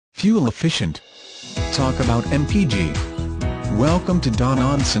fuel efficient. Talk about MPG. Welcome to Don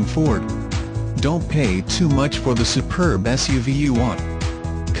Aadsen Ford. Don't pay too much for the superb SUV you want.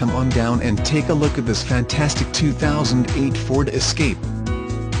 Come on down and take a look at this fantastic 2008 Ford Escape.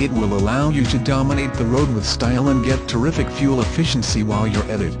 It will allow you to dominate the road with style and get terrific fuel efficiency while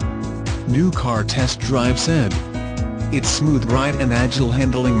you're at it. New car test drive said. Its smooth ride and agile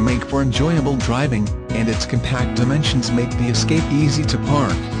handling make for enjoyable driving, and its compact dimensions make the Escape easy to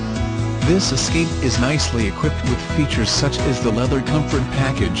park. This Escape is nicely equipped with features such as the Leather Comfort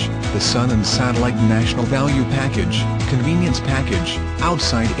Package, the Sun and Satellite National Value Package, Convenience Package,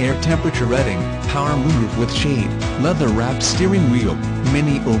 Outside Air Temperature Rating, Power Moonroof with Shade, Leather-wrapped steering wheel,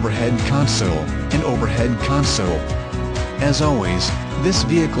 Mini Overhead Console, and Overhead Console. As always, this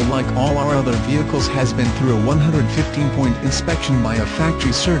vehicle, like all our other vehicles, has been through a 115-point inspection by a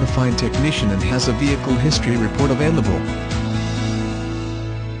factory-certified technician and has a vehicle history report available.